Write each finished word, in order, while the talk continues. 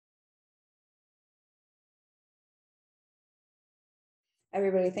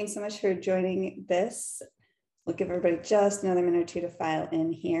Everybody, thanks so much for joining this. We'll give everybody just another minute or two to file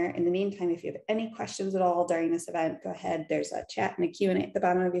in here. In the meantime, if you have any questions at all during this event, go ahead. There's a chat and a Q&A at the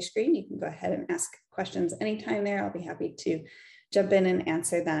bottom of your screen. You can go ahead and ask questions anytime there. I'll be happy to jump in and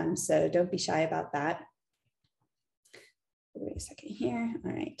answer them. So don't be shy about that. Wait a second here.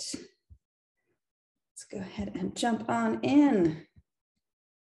 All right. Let's go ahead and jump on in.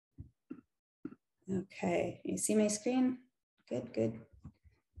 Okay, you see my screen? Good, good.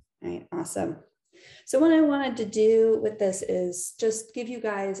 All right, awesome. So what I wanted to do with this is just give you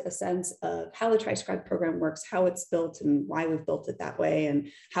guys a sense of how the Tri-Squad program works, how it's built and why we've built it that way,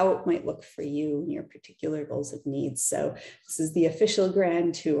 and how it might look for you and your particular goals and needs. So this is the official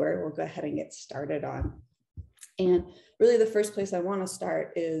grand tour. We'll go ahead and get started on. And really the first place I want to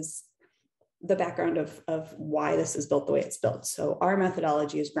start is the background of why this is built the way it's built. So our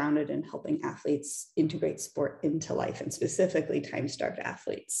methodology is grounded in helping athletes integrate sport into life, and specifically time-starved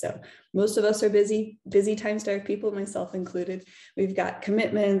athletes. So most of us are busy time-starved people, myself included. We've got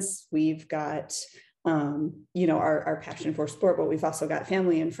commitments, we've got our passion for sport, but we've also got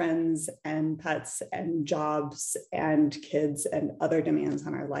family and friends and pets and jobs and kids and other demands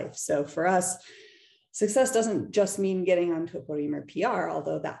on our life. So for us, success doesn't just mean getting onto a podium or PR,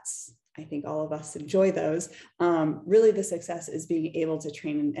 although I think all of us enjoy those. Really, the success is being able to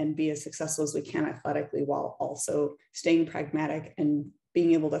train and be as successful as we can athletically, while also staying pragmatic and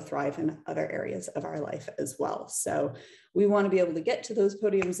being able to thrive in other areas of our life as well. So we want to be able to get to those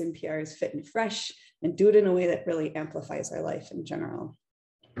podiums and PRs fit and fresh and do it in a way that really amplifies our life in general.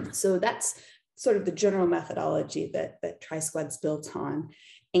 So that's sort of the general methodology that Tri-Squad's built on.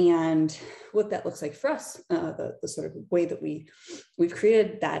 And what that looks like for us, the sort of way that we've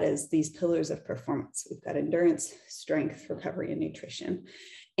created that is these pillars of performance. We've got endurance, strength, recovery, and nutrition.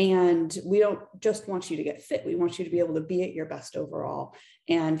 And we don't just want you to get fit. We want you to be able to be at your best overall.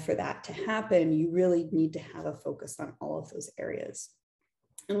 And for that to happen, you really need to have a focus on all of those areas.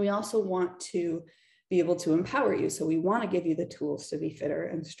 And we also want to be able to empower you. So we want to give you the tools to be fitter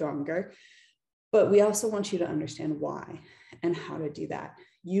and stronger, but we also want you to understand why and how to do that.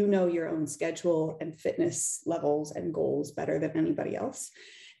 You know your own schedule and fitness levels and goals better than anybody else.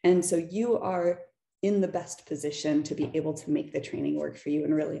 And so you are in the best position to be able to make the training work for you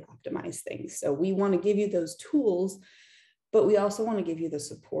and really optimize things. So we want to give you those tools, but we also want to give you the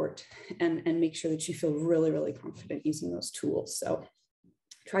support and make sure that you feel really, really confident using those tools. So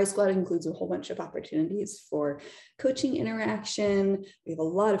Tri-Squad includes a whole bunch of opportunities for coaching interaction. We have a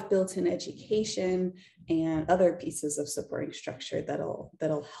lot of built-in education and other pieces of supporting structure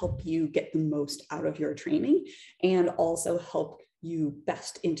that'll help you get the most out of your training and also help you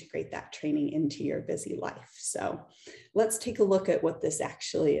best integrate that training into your busy life. So let's take a look at what this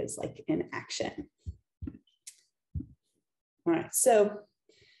actually is like in action. All right, so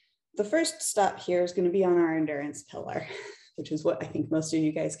the first stop here is going to be on our endurance pillar, which is what I think most of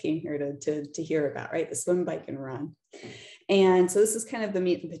you guys came here to hear about, right? The swim, bike, and run. And so this is kind of the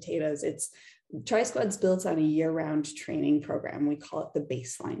meat and potatoes. Tri-Squad's built on a year-round training program. We call it the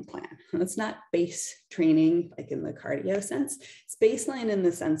baseline plan. And it's not base training like in the cardio sense. It's baseline in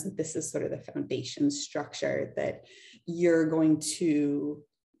the sense that this is sort of the foundation structure that you're going to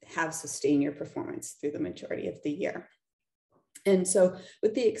have sustain your performance through the majority of the year. And so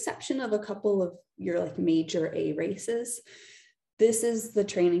with the exception of a couple of your like major A races, this is the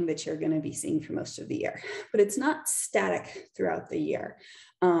training that you're going to be seeing for most of the year, but it's not static throughout the year.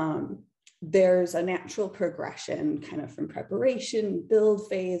 There's a natural progression kind of from preparation, build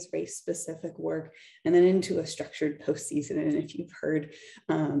phase, race specific work, and then into a structured postseason. And if you've heard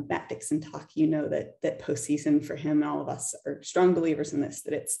Matt Dixon talk, you know that postseason for him and all of us are strong believers in this,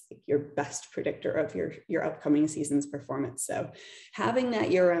 that it's your best predictor of your upcoming season's performance. So having that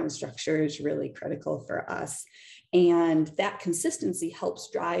year-round structure is really critical for us. And that consistency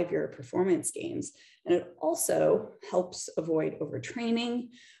helps drive your performance gains. And it also helps avoid overtraining,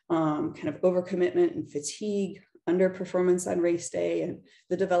 kind of overcommitment and fatigue, underperformance on race day, and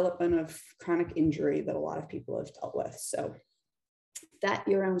the development of chronic injury that a lot of people have dealt with. So that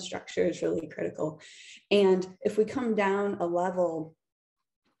year-round structure is really critical. And if we come down a level,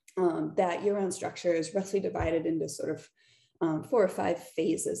 that year-round structure is roughly divided into sort of 4 or 5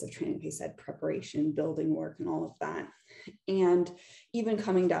 phases of training. He said preparation, building work, and all of that. And even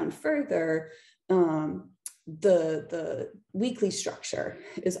coming down further, the weekly structure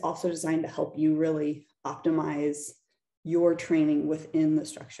is also designed to help you really optimize your training within the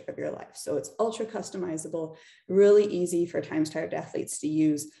structure of your life. So it's ultra customizable, really easy for time-starved athletes to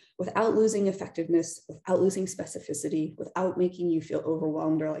use without losing effectiveness, without losing specificity, without making you feel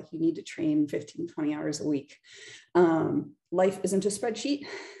overwhelmed or like you need to train 15, 20 hours a week. life isn't a spreadsheet.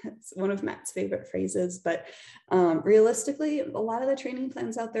 It's one of Matt's favorite phrases, but realistically, a lot of the training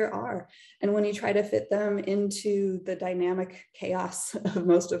plans out there are. And when you try to fit them into the dynamic chaos of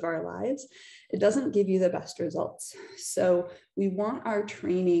most of our lives, it doesn't give you the best results. So we want our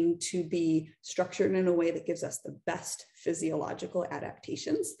training to be structured in a way that gives us the best physiological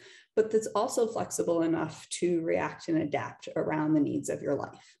adaptations, but that's also flexible enough to react and adapt around the needs of your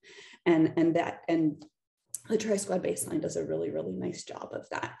life. And the Tri-Squad Baseline does a really, really nice job of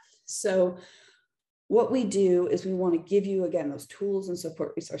that. So what we do is we want to give you, again, those tools and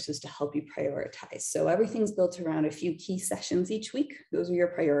support resources to help you prioritize. So everything's built around a few key sessions each week. Those are your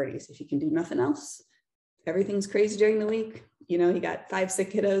priorities. If you can do nothing else, everything's crazy during the week. You know, you got 5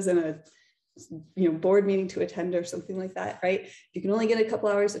 sick kiddos and a board meeting to attend or something like that, right? You can only get a couple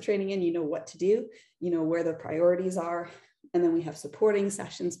hours of training in, you know what to do, you know where the priorities are. And then we have supporting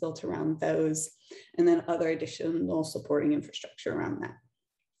sessions built around those, and then other additional supporting infrastructure around that.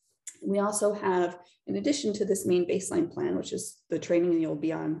 We also have, in addition to this main baseline plan, which is the training you'll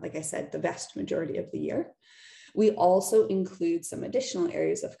be on, like I said, the vast majority of the year, we also include some additional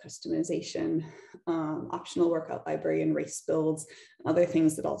areas of customization, optional workout library and race builds, and other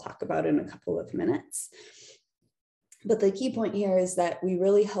things that I'll talk about in a couple of minutes. But the key point here is that we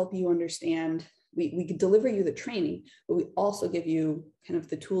really help you understand. We can deliver you the training, but we also give you kind of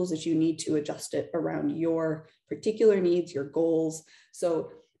the tools that you need to adjust it around your particular needs, your goals.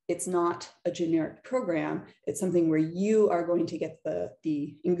 So it's not a generic program. It's something where you are going to get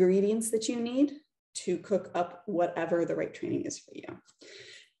the ingredients that you need to cook up whatever the right training is for you.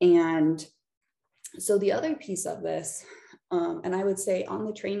 And so the other piece of this, and I would say on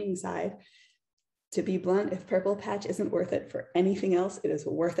the training side, to be blunt, if Purple Patch isn't worth it for anything else, it is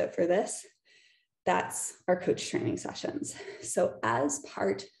worth it for this. That's our coach training sessions. So as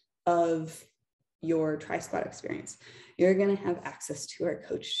part of your Tri-Squad experience, you're going to have access to our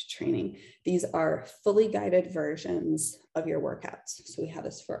coach training. These are fully guided versions of your workouts. So we have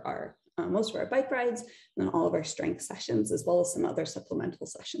this for our most of our bike rides, and then all of our strength sessions, as well as some other supplemental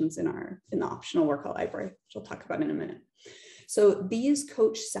sessions in the optional workout library, which I'll talk about in a minute. So these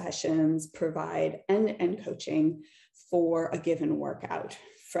coach sessions provide end-to-end coaching for a given workout,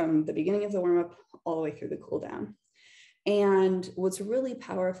 from the beginning of the warm-up all the way through the cool down. And what's really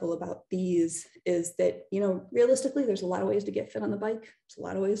powerful about these is that, realistically, there's a lot of ways to get fit on the bike. There's a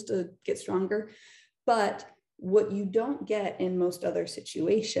lot of ways to get stronger. But what you don't get in most other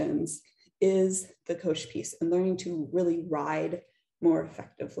situations is the coach piece and learning to really ride more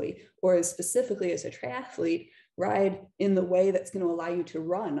effectively, or as specifically as a triathlete, ride in the way that's going to allow you to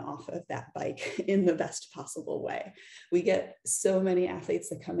run off of that bike in the best possible way. We get so many athletes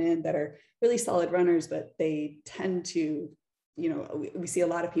that come in that are really solid runners, but they tend to, we see a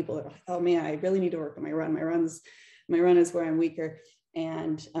lot of people that are like, oh man, I really need to work on my run. My run is where I'm weaker.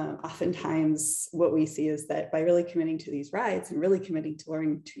 And oftentimes what we see is that by really committing to these rides and really committing to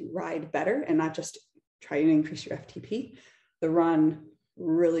learning to ride better and not just try to increase your FTP, the run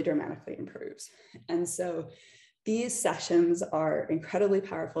really dramatically improves. And so these sessions are incredibly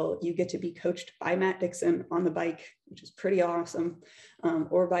powerful. You get to be coached by Matt Dixon on the bike, which is pretty awesome,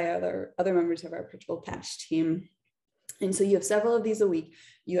 or by other members of our Purple Patch team. And so you have several of these a week.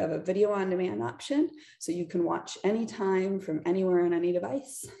 You have a video on demand option, so you can watch anytime from anywhere on any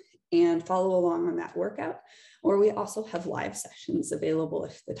device and follow along on that workout. Or we also have live sessions available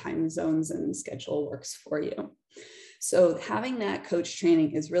if the time zones and schedule works for you. So having that coach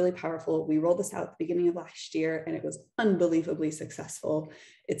training is really powerful. We rolled this out at the beginning of last year and it was unbelievably successful.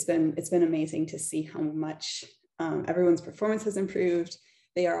 It's been amazing to see how much everyone's performance has improved.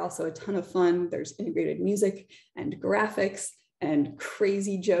 They are also a ton of fun. There's integrated music and graphics and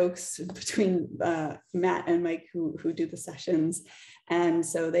crazy jokes between Matt and Mike who do the sessions. And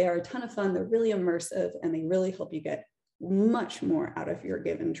so they are a ton of fun. They're really immersive and they really help you get much more out of your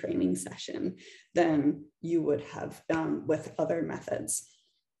given training session than you would have with other methods.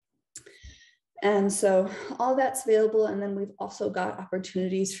 And so all that's available. And then we've also got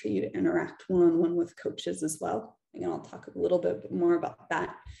opportunities for you to interact one-on-one with coaches as well. Again, I'll talk a little bit more about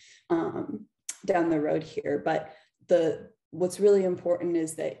that down the road here. But what's really important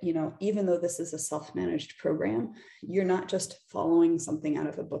is that, even though this is a self-managed program, you're not just following something out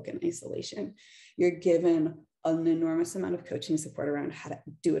of a book in isolation. You're given an enormous amount of coaching support around how to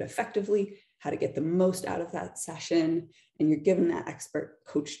do it effectively, how to get the most out of that session, and you're given that expert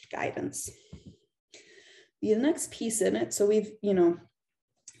coached guidance. The next piece in it, so we've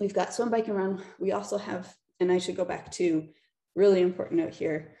got swim, bike, and run. We also have, and I should go back to really important note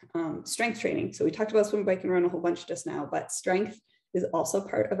here, strength training. So we talked about swim, bike, and run a whole bunch just now, but strength is also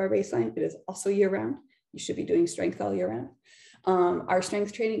part of our baseline. It is also year round. you should be doing strength all year round. Our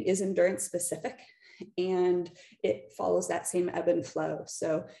strength training is endurance specific, and it follows that same ebb and flow.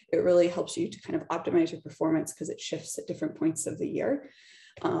 So it really helps you to kind of optimize your performance because it shifts at different points of the year.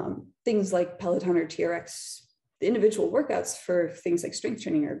 Things like Peloton or TRX, the individual workouts for things like strength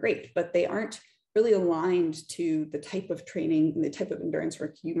training are great, but they aren't really aligned to the type of training and the type of endurance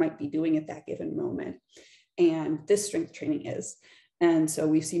work you might be doing at that given moment. And this strength training is. And so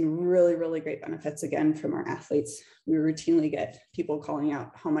we've seen really, really great benefits again from our athletes. We routinely get people calling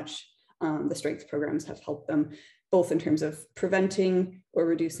out how much the strength programs have helped them, both in terms of preventing or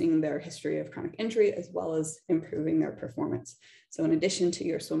reducing their history of chronic injury, as well as improving their performance. So in addition to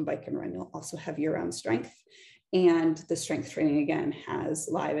your swim, bike, and run, you'll also have year-round strength. And the strength training, again, has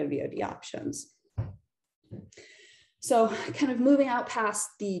live and VOD options. So kind of moving out past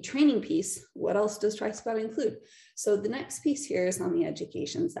the training piece, what else does Tri-Squad include? So the next piece here is on the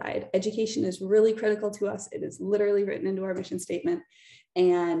education side. Education is really critical to us. It is literally written into our mission statement.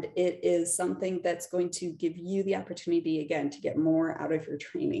 And it is something that's going to give you the opportunity, again, to get more out of your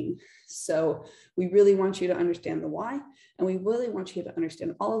training. So we really want you to understand the why, and we really want you to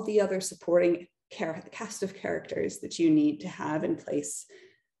understand all of the other supporting cast of characters that you need to have in place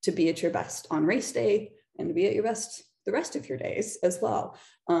to be at your best on race day and to be at your best the rest of your days as well.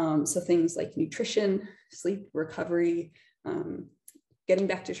 So things like nutrition, sleep, recovery, getting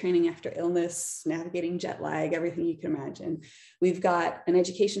back to training after illness, navigating jet lag, everything you can imagine. We've got an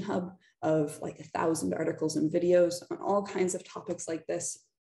education hub of like 1,000 articles and videos on all kinds of topics like this.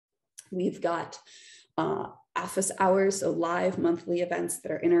 We've got office hours, so live monthly events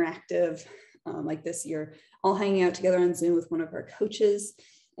that are interactive, like this year, all hanging out together on Zoom with one of our coaches,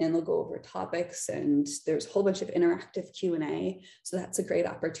 and they'll go over topics, and there's a whole bunch of interactive Q&A. So that's a great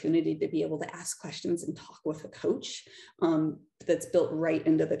opportunity to be able to ask questions and talk with a coach that's built right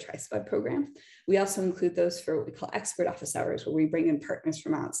into the Tri-Squad program. We also include those for what we call expert office hours, where we bring in partners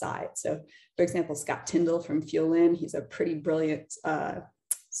from outside. So for example, Scott Tyndall from Fuel In, he's a pretty brilliant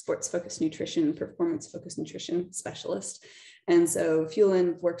sports-focused nutrition, performance-focused nutrition specialist. And so Fuel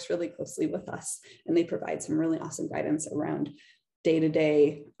In works really closely with us, and they provide some really awesome guidance around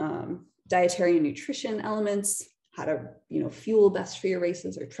day-to-day dietary and nutrition elements, how to fuel best for your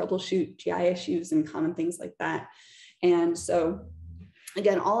races or troubleshoot GI issues and common things like that. And so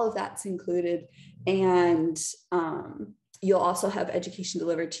again, all of that's included. And you'll also have education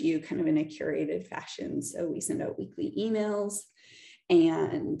delivered to you kind of in a curated fashion. So we send out weekly emails,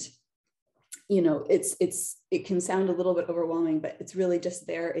 and it can sound a little bit overwhelming, but it's really just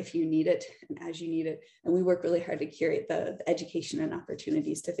there if you need it and as you need it. And we work really hard to curate the education and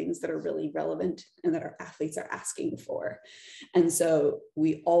opportunities to things that are really relevant and that our athletes are asking for. And so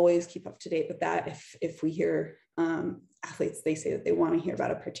we always keep up to date with that. If we hear athletes, they say that they want to hear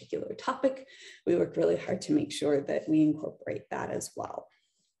about a particular topic, we work really hard to make sure that we incorporate that as well.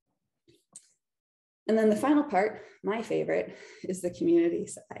 And then the final part, my favorite, is the community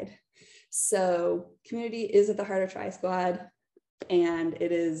side. So community is at the heart of Tri-Squad, and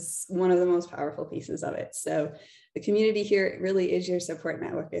it is one of the most powerful pieces of it. So the community here really is your support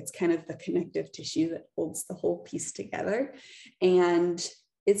network. It's kind of the connective tissue that holds the whole piece together. And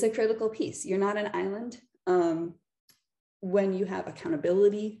it's a critical piece. You're not an island. When you have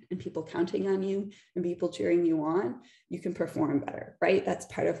accountability and people counting on you and people cheering you on, you can perform better, right? That's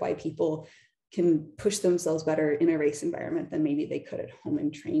part of why people can push themselves better in a race environment than maybe they could at home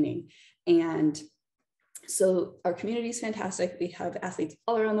in training. And so our community is fantastic. We have athletes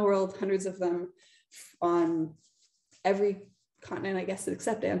all around the world, hundreds of them on every continent, I guess,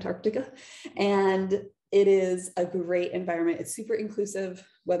 except Antarctica. And it is a great environment. It's super inclusive,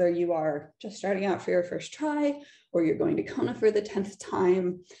 whether you are just starting out for your first try or you're going to Kona for the 10th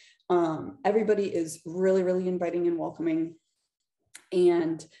time. Everybody is really, really inviting and welcoming.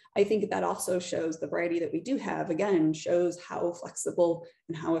 And I think that also shows the variety that we do have, again, shows how flexible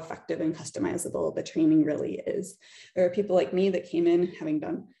and how effective and customizable the training really is. There are people like me that came in having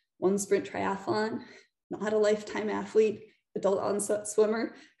done one sprint triathlon, not a lifetime athlete, adult onset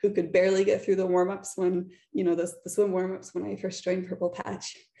swimmer who could barely get through the warm-ups when, the swim warm-ups when I first joined Purple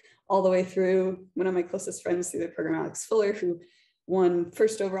Patch, all the way through one of my closest friends through the program, Alex Fuller, who won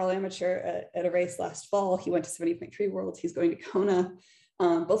first overall amateur at a race last fall. He went to 70.3 Worlds. He's going to Kona.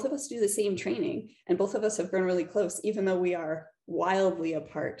 Both of us do the same training, and both of us have grown really close, even though we are wildly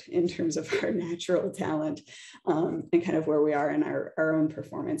apart in terms of our natural talent and kind of where we are in our own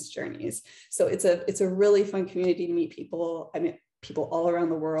performance journeys. So it's a really fun community to meet people. I mean, people all around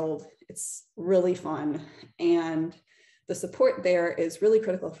the world. It's really fun. And the support there is really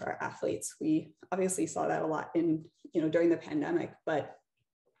critical for our athletes. We obviously saw that a lot during the pandemic, but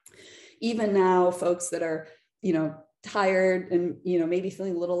even now, folks that are, tired and, maybe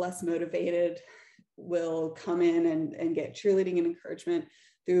feeling a little less motivated will come in and get cheerleading and encouragement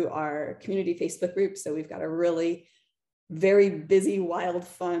through our community Facebook group. So we've got a really very busy, wild,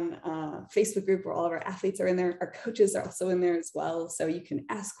 fun Facebook group where all of our athletes are in there. Our coaches are also in there as well. So you can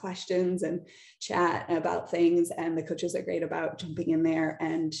ask questions and chat about things. And the coaches are great about jumping in there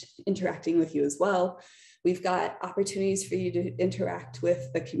and interacting with you as well. We've got opportunities for you to interact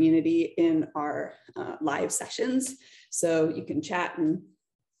with the community in our live sessions. So you can chat and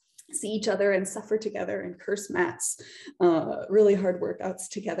see each other and suffer together and curse mats, really hard workouts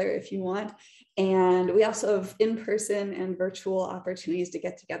together if you want. And we also have in-person and virtual opportunities to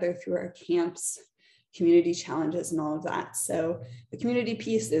get together through our camps, community challenges, and all of that. So the community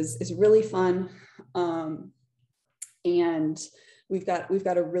piece is really fun. And we've got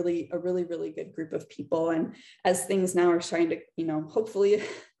a really good group of people. And as things now are starting to,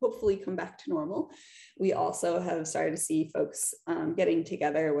 hopefully come back to normal, we also have started to see folks getting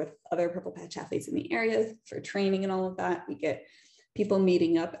together with other Purple Patch athletes in the area for training and all of that. We get people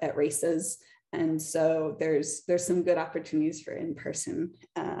meeting up at races. And so there's some good opportunities for in-person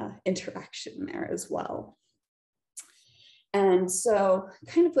interaction there as well. And so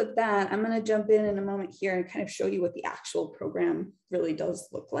kind of with that, I'm going to jump in a moment here and kind of show you what the actual program really does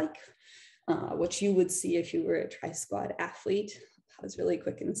look like, what you would see if you were a Tri-Squad athlete. I'll pause really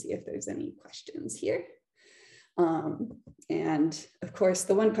quick and see if there's any questions here. And of course,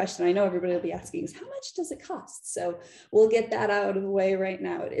 the one question I know everybody will be asking is how much does it cost? So we'll get that out of the way right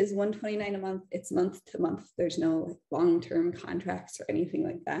now. It is $129 a month. It's month to month. There's no long-term contracts or anything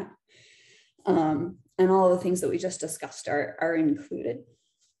like that. And all the things that we just discussed are included.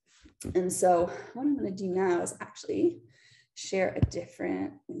 And so what I'm going to do now is actually share a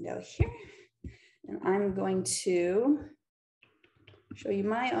different window here. And I'm going to show you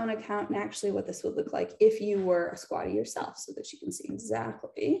my own account and actually what this would look like if you were a squatty yourself, so that you can see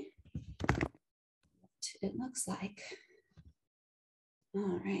exactly what it looks like.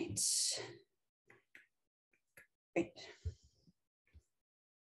 All right. Great.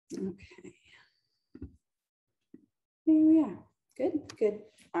 Okay. Here we are. Good.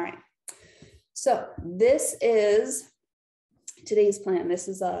 All right. So this is today's plan. This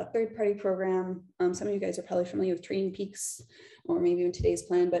is a third-party program. Some of you guys are probably familiar with Training Peaks or maybe even today's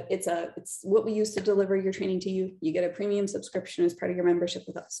plan, but it's what we use to deliver your training to you. You get a premium subscription as part of your membership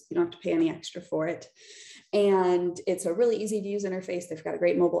with us. You don't have to pay any extra for it. And it's a really easy to use interface. They've got a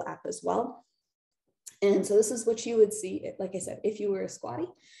great mobile app as well. And so this is what you would see, like I said, if you were a squatty.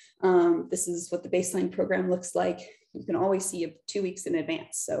 This is what the baseline program looks like. You can always see it 2 weeks in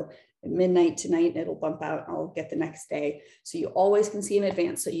advance. So at midnight tonight, it'll bump out. I'll get the next day. So you always can see in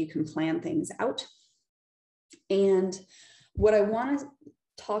advance so you can plan things out. And what I want to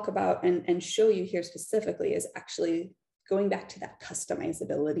talk about and show you here specifically is actually going back to that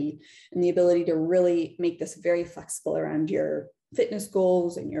customizability and the ability to really make this very flexible around your fitness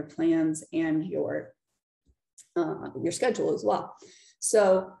goals and your plans and your schedule as well.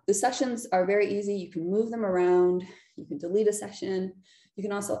 So the sessions are very easy. You can move them around. You can delete a session. You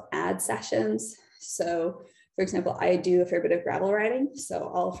can also add sessions. So for example, I do a fair bit of gravel riding.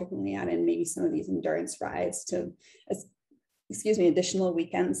 So I'll frequently add in maybe some of these endurance rides to, additional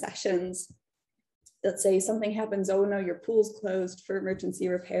weekend sessions. Let's say something happens, oh no, your pool's closed for emergency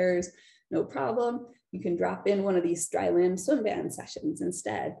repairs, no problem. You can drop in one of these dry land swim band sessions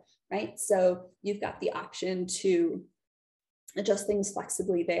instead, right? So you've got the option to adjust things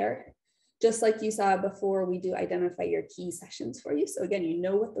flexibly there. Just like you saw before, we do identify your key sessions for you. So again, you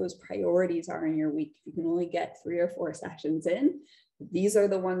know what those priorities are in your week. If you can only get 3 or 4 sessions in, these are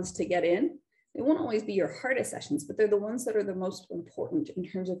the ones to get in. They won't always be your hardest sessions, but they're the ones that are the most important in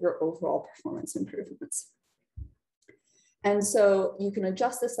terms of your overall performance improvements. And so you can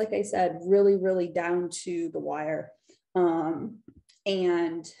adjust this, like I said, really, really down to the wire.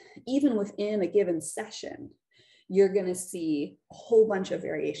 And even within a given session, you're going to see a whole bunch of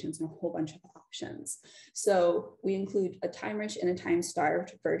variations and a whole bunch of options. So we include a time-rich and a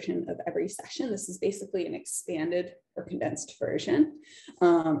time-starved version of every session. This is basically an expanded or condensed version.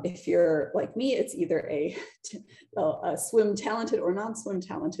 If you're like me, it's either a swim talented or non-swim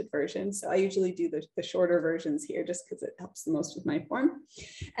talented version. So I usually do the shorter versions here just because it helps the most with my form.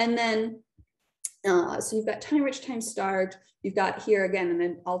 And then so you've got time-rich, time-starved. You've got here again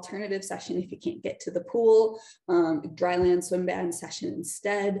an alternative session if you can't get to the pool, dry land swim band session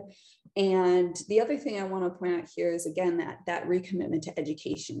instead. And the other thing I want to point out here is again that recommitment to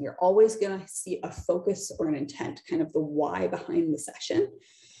education. You're always going to see a focus or an intent, kind of the why behind the session.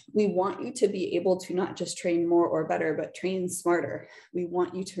 We want you to be able to not just train more or better, but train smarter. We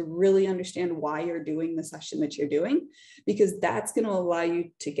want you to really understand why you're doing the session that you're doing, because that's going to allow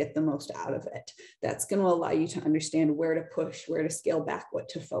you to get the most out of it. That's going to allow you to understand where to push, where to scale back, what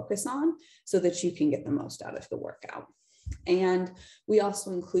to focus on, so that you can get the most out of the workout. And we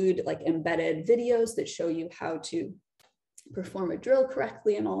also include like embedded videos that show you how to perform a drill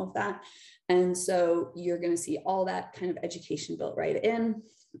correctly and all of that. And so you're going to see all that kind of education built right in.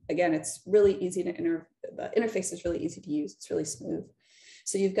 Again, it's really easy to the interface is really easy to use. It's really smooth.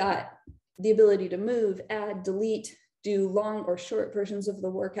 So you've got the ability to move, add, delete, do long or short versions of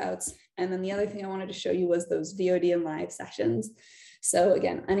the workouts. And then the other thing I wanted to show you was those VOD and live sessions. So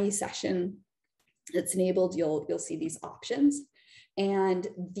again, any session that's enabled, you'll see these options. And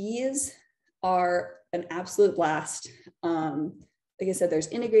these are an absolute blast. Like I said, there's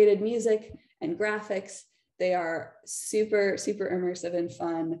integrated music and graphics. They are super, super immersive and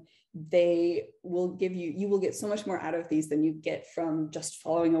fun. They will give you, you will get so much more out of these than you get from just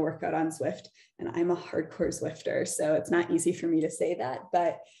following a workout on Zwift. And I'm a hardcore Zwifter, so it's not easy for me to say that,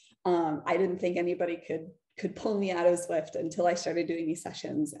 but I didn't think anybody could pull me out of Zwift until I started doing these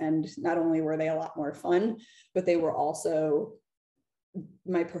sessions. And not only were they a lot more fun, but they were also,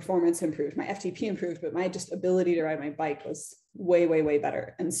 my performance improved, my FTP improved, but my just ability to ride my bike was way, way, way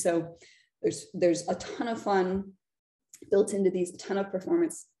better. And so there's a ton of fun built into these, a ton of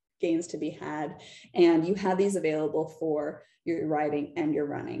performance gains to be had. And you have these available for your riding and your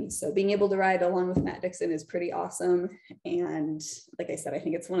running. So being able to ride along with Matt Dixon is pretty awesome. And like I said, I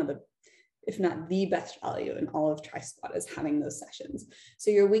think it's one of the, if not the best value in all of TriSquad is having those sessions. So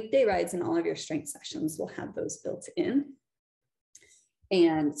your weekday rides and all of your strength sessions will have those built in.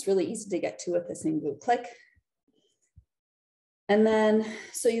 And it's really easy to get to with a single click. And then,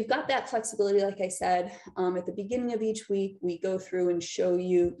 so you've got that flexibility, like I said, at the beginning of each week, we go through and show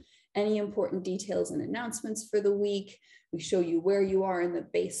you any important details and announcements for the week. We show you where you are in the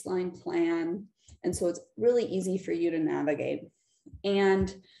baseline plan. And so it's really easy for you to navigate.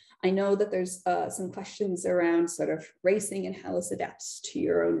 And I know that there's some questions around sort of racing and how this adapts to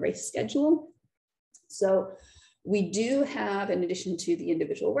your own race schedule. So we do have, in addition to the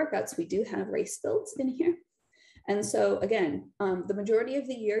individual workouts, we do have race builds in here. And so again, the majority of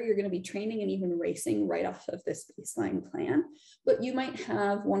the year, you're going to be training and even racing right off of this baseline plan, but you might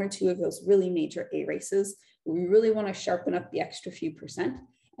have one or two of those really major A races where we really want to sharpen up the extra few percent.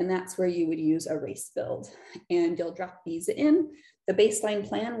 And that's where you would use a race build. And you'll drop these in. The baseline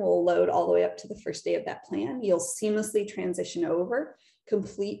plan will load all the way up to the first day of that plan. You'll seamlessly transition over,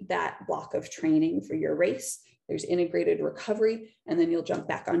 complete that block of training for your race. There's integrated recovery, and then you'll jump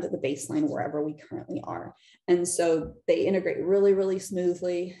back onto the baseline wherever we currently are. And so they integrate really, really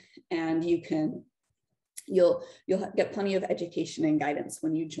smoothly, and you'll get plenty of education and guidance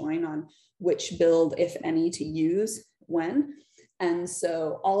when you join on which build, if any, to use when. And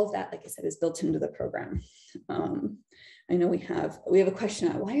so all of that, like I said, is built into the program. I know we have a question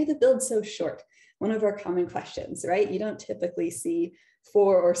on why are the builds so short? One of our common questions, right? You don't typically see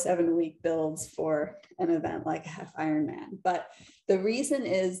 4 or 7 week builds for an event like a half Ironman. But the reason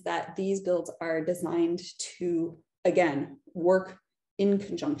is that these builds are designed to, again, work in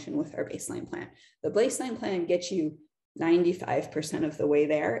conjunction with our baseline plan. The baseline plan gets you 95% of the way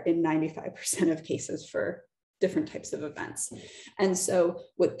there in 95% of cases for different types of events. And so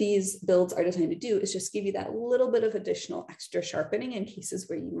what these builds are designed to do is just give you that little bit of additional extra sharpening in cases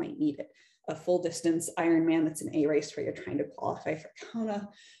where you might need it. A full distance Ironman that's an A race where you're trying to qualify for Kona,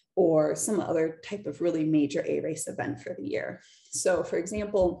 or some other type of really major A race event for the year. So for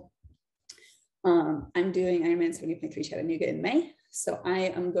example, I'm doing Ironman 70.3 Chattanooga in May. So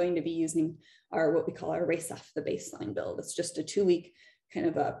I am going to be using what we call our race off the baseline build. It's just a 2-week kind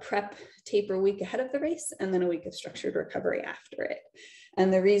of a prep taper week ahead of the race, and then a week of structured recovery after it.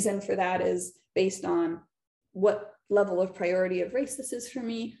 And the reason for that is based on what level of priority of race this is for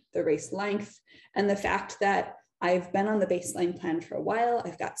me, the race length, and the fact that I've been on the baseline plan for a while.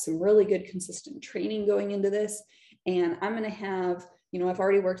 I've got some really good consistent training going into this, and I'm going to have, I've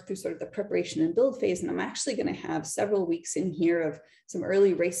already worked through sort of the preparation and build phase, and I'm actually going to have several weeks in here of some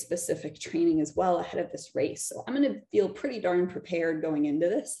early race specific training as well ahead of this race. So I'm going to feel pretty darn prepared going into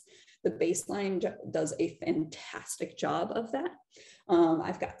this. The baseline does a fantastic job of that.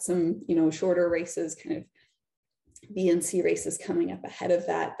 I've got some, shorter races, kind of B and C races coming up ahead of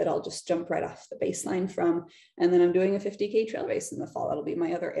that I'll just jump right off the baseline from. And then I'm doing a 50K trail race in the fall. That'll be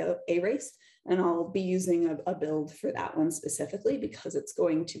my other A race. And I'll be using a build for that one specifically because it's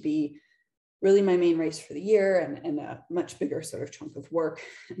going to be really my main race for the year and a much bigger sort of chunk of work.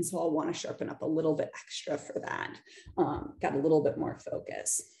 And so I'll want to sharpen up a little bit extra for that. Got a little bit more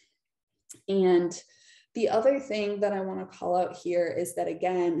focus. And the other thing that I want to call out here is that,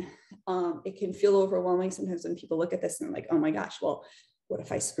 again, it can feel overwhelming sometimes when people look at this and they're like, oh my gosh, well, what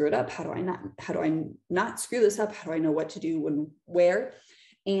if I screw it up? How do I not screw this up? How do I know what to do when, where?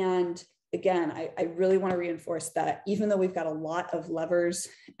 And again, I really want to reinforce that even though we've got a lot of levers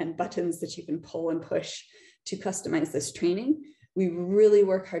and buttons that you can pull and push to customize this training, we really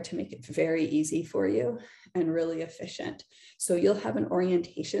work hard to make it very easy for you and really efficient. So you'll have an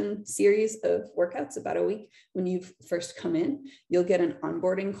orientation series of workouts about a week when you first come in. You'll get an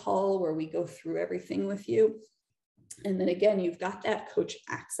onboarding call where we go through everything with you. And then again, you've got that coach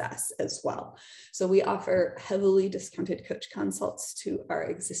access as well. So we offer heavily discounted coach consults to our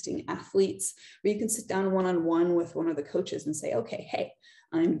existing athletes, where you can sit down one-on-one with one of the coaches and say, okay, hey,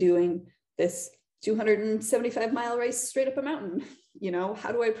 I'm doing this 275-mile race straight up a mountain.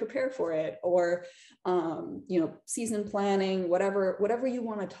 How do I prepare for it? Or, season planning, whatever you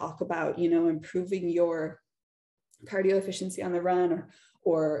want to talk about, improving your cardio efficiency on the run,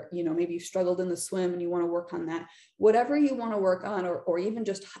 or maybe you've struggled in the swim and you want to work on that, whatever you want to work on, or even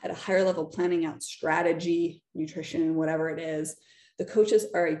just at a higher level planning out strategy, nutrition, whatever it is, the coaches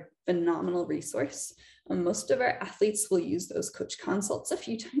are a phenomenal resource. Most of our athletes will use those coach consults a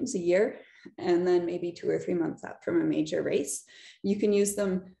few times a year, and then maybe 2 or 3 months out from a major race. You can use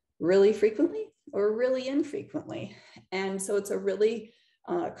them really frequently or really infrequently. And so it's a really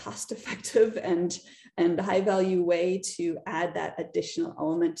cost-effective and high-value way to add that additional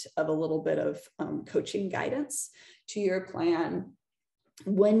element of a little bit of coaching guidance to your plan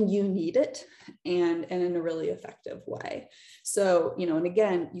when you need it, and in a really effective way. So, and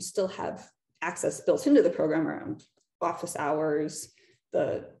again, you still have access built into the program around office hours,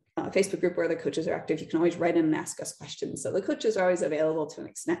 the Facebook group where the coaches are active. You can always write in and ask us questions. So the coaches are always available to an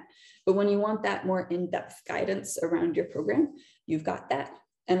extent. But when you want that more in-depth guidance around your program, you've got that.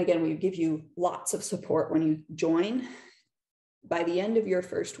 And again, we give you lots of support when you join. By the end of your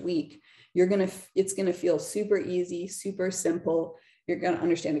first week, it's going to feel super easy, super simple. You're going to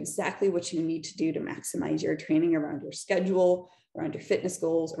understand exactly what you need to do to maximize your training around your schedule, around your fitness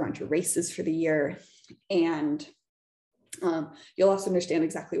goals, around your races for the year. And you'll also understand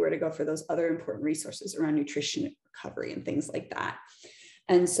exactly where to go for those other important resources around nutrition, recovery, and things like that.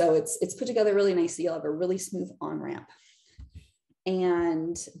 And so it's put together really nicely. You'll have a really smooth on-ramp.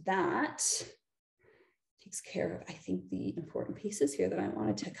 And that takes care of, I think, the important pieces here that I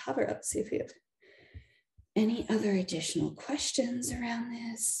wanted to cover. Let's see if we have any other additional questions around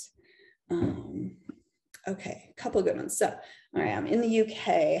this. Okay, a couple of good ones. So, all right, I'm in the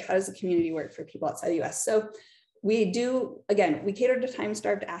UK. How does the community work for people outside the US? So we do, again, we cater to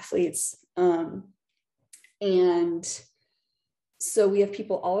time-starved athletes. And so we have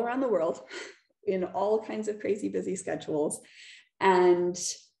people all around the world in all kinds of crazy busy schedules. And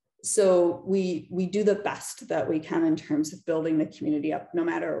so we do the best that we can in terms of building the community up, no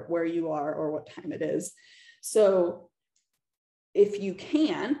matter where you are or what time it is. So if you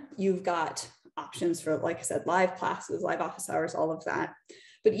can, you've got options for, like I said, live classes, live office hours, all of that.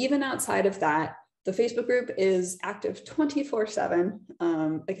 But even outside of that, the Facebook group is active 24/7.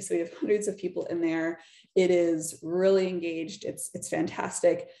 Like I said, we have hundreds of people in there. It is really engaged. It's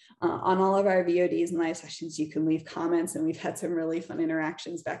fantastic. On all of our VODs and live sessions, you can leave comments, and we've had some really fun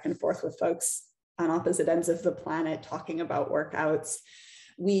interactions back and forth with folks on opposite ends of the planet talking about workouts.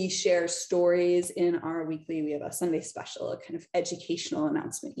 We share stories in our weekly, we have a Sunday special, a kind of educational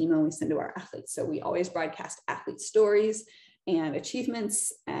announcement email we send to our athletes. So we always broadcast athlete stories and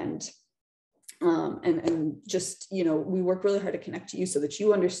achievements, and just, we work really hard to connect to you so that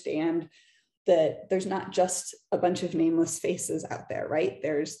you understand that there's not just a bunch of nameless faces out there, right?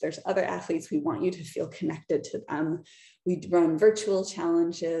 There's other athletes. We want you to feel connected to them. We run virtual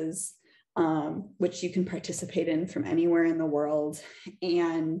challenges, which you can participate in from anywhere in the world.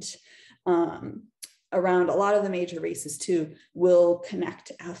 And around a lot of the major races too, we'll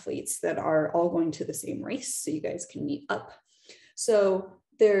connect athletes that are all going to the same race, so you guys can meet up. So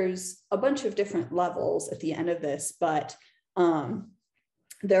there's a bunch of different levels at the end of this, but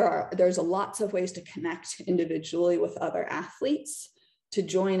there's lots of ways to connect individually with other athletes, to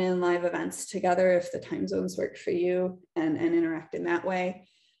join in live events together if the time zones work for you, and interact in that way,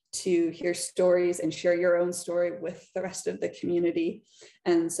 to hear stories and share your own story with the rest of the community.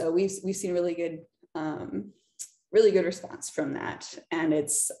 And so we've seen really good response from that. And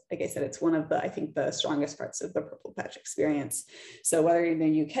it's, like I said, it's one of the, I think, the strongest parts of the Purple Patch experience. So whether you're in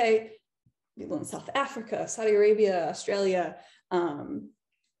the UK, people in South Africa, Saudi Arabia, Australia,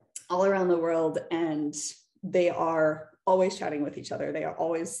 all around the world, and they are always chatting with each other. They are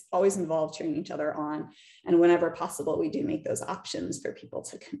always involved, cheering each other on. And whenever possible, we do make those options for people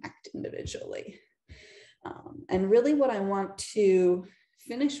to connect individually. And really what I want to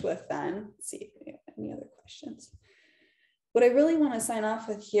finish with then, let's see if we have any other questions. What I really want to sign off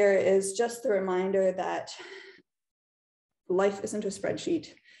with here is just the reminder that life isn't a spreadsheet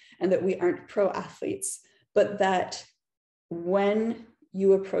and that we aren't pro athletes, but that when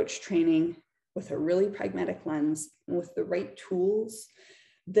you approach training with a really pragmatic lens and with the right tools,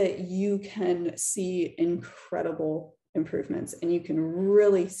 that you can see incredible improvements and you can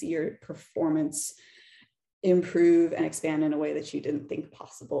really see your performance improve and expand in a way that you didn't think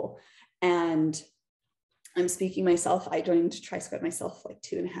possible. And I'm speaking myself, I joined Tri-Squad myself like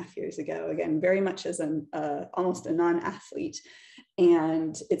 2.5 years ago, again, very much as an almost a non-athlete.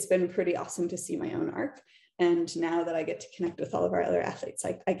 And it's been pretty awesome to see my own arc. And now that I get to connect with all of our other athletes,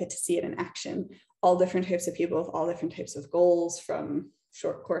 I get to see it in action, all different types of people with all different types of goals, from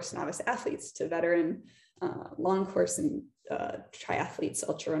short course novice athletes to veteran, long course and triathletes,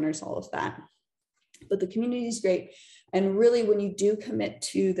 ultra runners, all of that. But the community is great. And really, when you do commit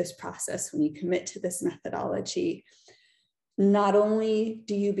to this process, when you commit to this methodology, not only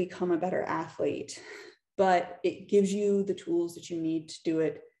do you become a better athlete, but it gives you the tools that you need to do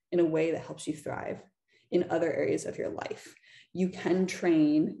it in a way that helps you thrive in other areas of your life. You can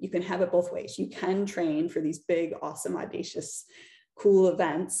train, you can have it both ways. You can train for these big, awesome, audacious, cool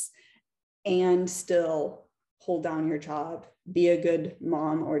events and still hold down your job, be a good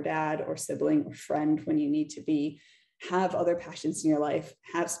mom or dad or sibling or friend when you need to be, have other passions in your life,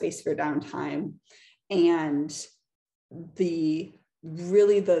 have space for downtime. And the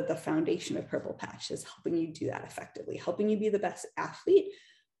foundation of Purple Patch is helping you do that effectively, helping you be the best athlete,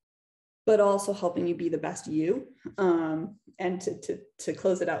 but also helping you be the best you. And to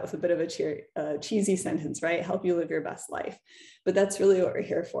close it out with a bit of a cheesy sentence, right? Help you live your best life. But that's really what we're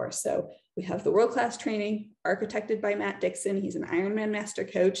here for. So we have the world-class training architected by Matt Dixon. He's an Ironman master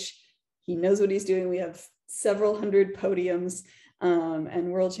coach. He knows what he's doing. We have several hundred podiums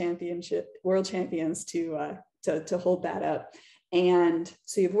and world champions to hold that up. And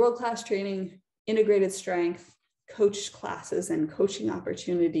so you have world-class training, integrated strength, coach classes and coaching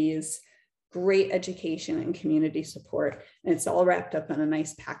opportunities, great education and community support, and it's all wrapped up in a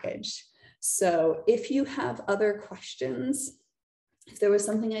nice package. So if you have other questions, if there was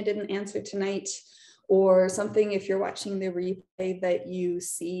something I didn't answer tonight, or something, if you're watching the replay that you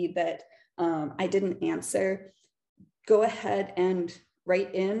see that I didn't answer, go ahead and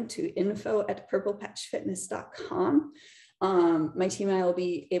write in to info@purplepatchfitness.com. My team and I will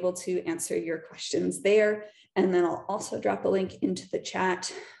be able to answer your questions there. And then I'll also drop a link into the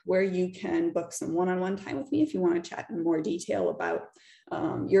chat where you can book some one-on-one time with me if you want to chat in more detail about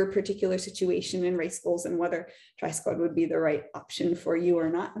your particular situation and race goals and whether Tri-Squad would be the right option for you or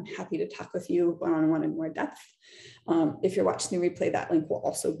not. I'm happy to talk with you one-on-one in more depth. If you're watching the replay, that link will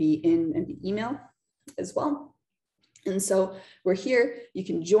also be in the email as well. And so we're here. You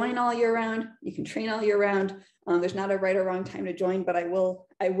can join all year round. You can train all year round. There's not a right or wrong time to join, but I will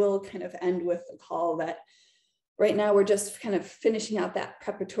kind of end with a call that right now we're just kind of finishing out that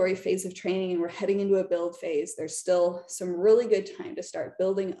preparatory phase of training and we're heading into a build phase. There's still some really good time to start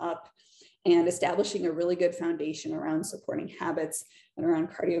building up and establishing a really good foundation around supporting habits and around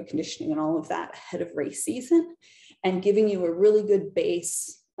cardio conditioning and all of that ahead of race season, and giving you a really good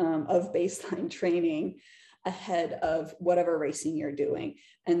base of baseline training ahead of whatever racing you're doing.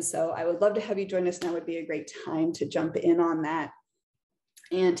 And so I would love to have you join us. Now would be a great time to jump in on that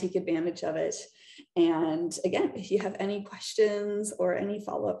and take advantage of it. And again, if you have any questions or any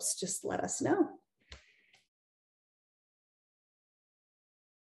follow-ups, just let us know.